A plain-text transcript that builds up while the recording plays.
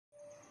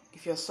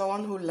If you're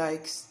someone who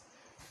likes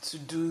to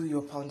do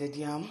your pounded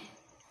yam,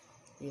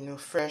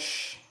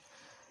 fresh,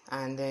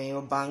 and then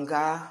your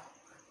banga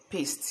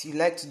paste, you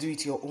like to do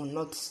it your own,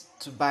 not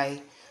to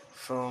buy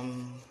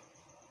from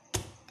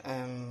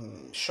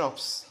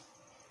shops,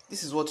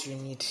 this is what you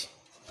need.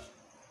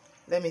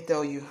 Let me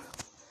tell you,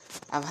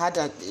 I've had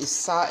a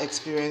sour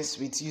experience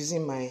with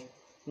using my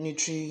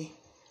Nutri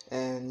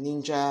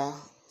Ninja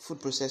food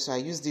processor. I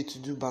used it to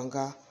do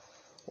banga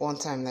one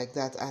time like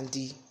that, and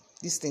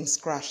this thing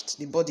crashed.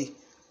 The body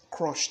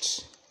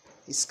crushed.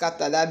 It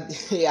scattered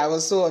that day. I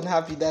was so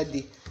unhappy that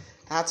day.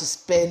 I had to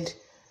spend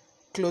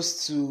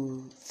close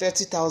to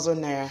 30,000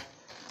 naira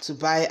to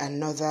buy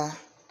another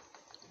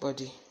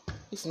body,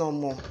 if not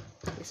more.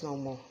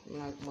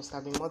 It must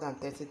have been more than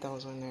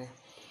 30,000 naira.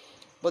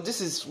 But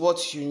this is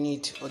what you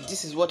need, or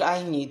this is what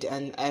I need,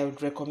 and I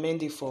would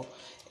recommend it for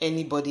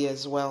anybody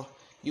as well.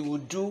 You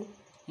would do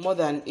more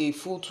than a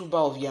full tuber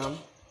of yam.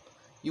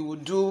 You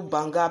would do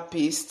banga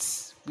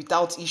pastes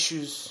without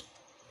issues.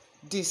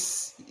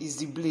 This is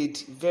the blade,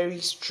 very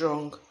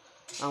strong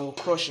and will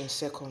crush in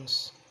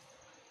seconds.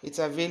 It's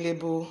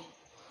available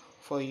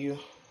for you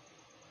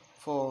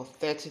for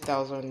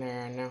 30,000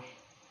 naira now.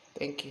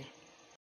 Thank you.